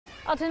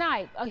Well,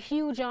 tonight, a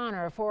huge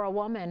honor for a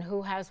woman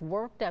who has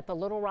worked at the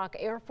Little Rock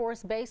Air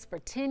Force Base for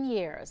 10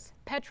 years.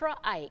 Petra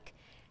Ike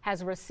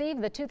has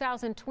received the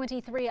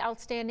 2023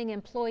 Outstanding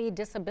Employee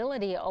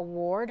Disability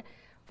Award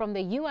from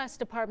the U.S.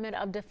 Department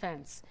of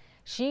Defense.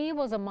 She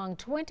was among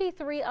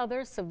 23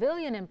 other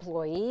civilian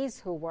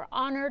employees who were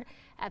honored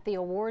at the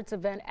awards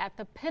event at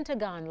the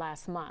Pentagon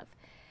last month.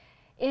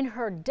 In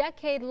her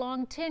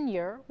decade-long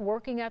tenure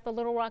working at the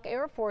Little Rock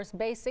Air Force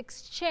Base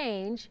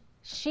Exchange,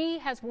 she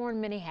has worn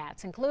many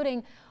hats,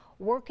 including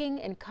working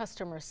in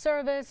customer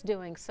service,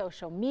 doing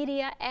social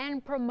media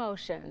and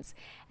promotions.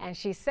 And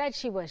she said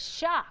she was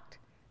shocked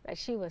that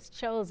she was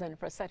chosen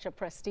for such a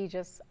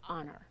prestigious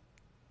honor.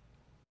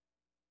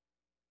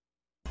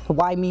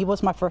 Why me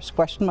was my first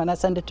question when I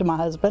sent it to my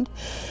husband.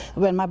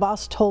 When my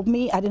boss told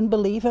me, I didn't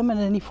believe him, and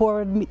then he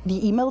forwarded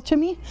the email to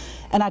me,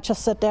 and I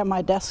just sat there at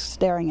my desk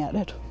staring at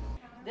it.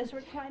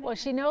 Well,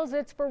 she knows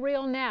it's for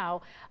real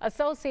now.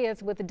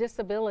 Associates with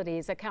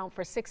disabilities account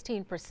for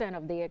 16%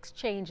 of the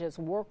exchange's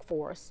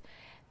workforce.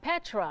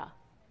 Petra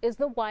is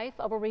the wife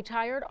of a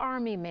retired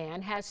Army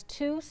man, has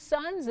 2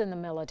 sons in the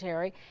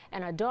military,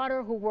 and a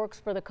daughter who works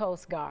for the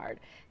Coast Guard.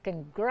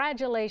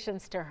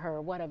 Congratulations to her.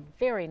 What a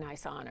very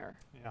nice honor.